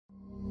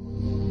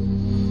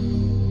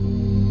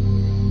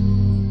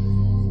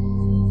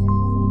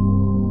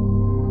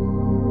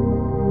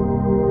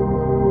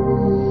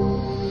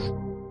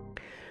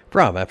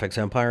From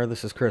FXEmpire,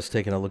 this is Chris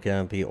taking a look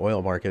at the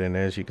oil market, and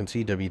as you can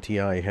see,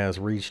 WTI has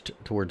reached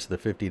towards the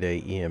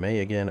 50-day EMA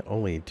again,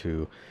 only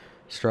to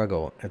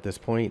struggle. At this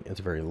point, it's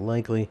very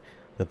likely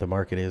that the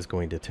market is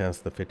going to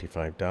test the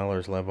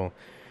 $55 level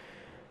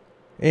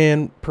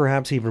and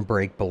perhaps even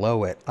break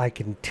below it. I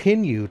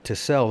continue to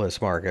sell this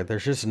market.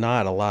 There's just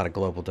not a lot of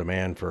global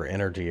demand for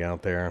energy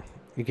out there.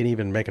 You can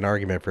even make an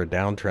argument for a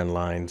downtrend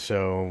line,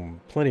 so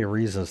plenty of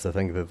reasons to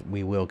think that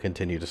we will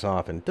continue to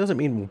soften. Doesn't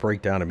mean we'll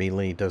break down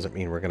immediately, doesn't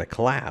mean we're going to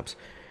collapse.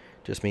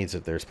 Just means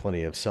that there's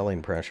plenty of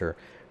selling pressure.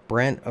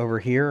 Brent over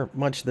here,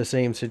 much the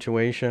same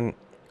situation.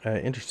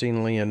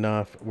 Interestingly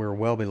enough, we're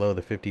well below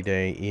the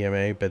 50-day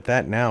EMA, but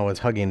that now is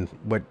hugging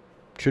what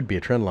should be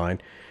a trend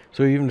line.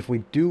 So even if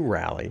we do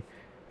rally,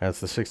 as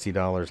the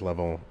 $60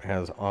 level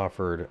has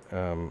offered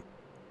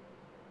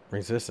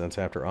resistance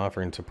after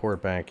offering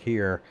support back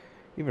here,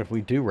 even if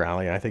we do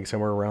rally, I think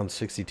somewhere around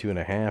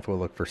 62.5 we'll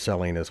look for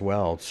selling as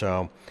well.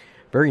 So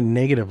very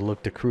negative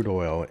look to crude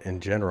oil in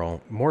general,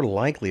 more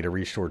likely to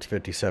reach towards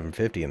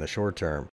 57.50 in the short term.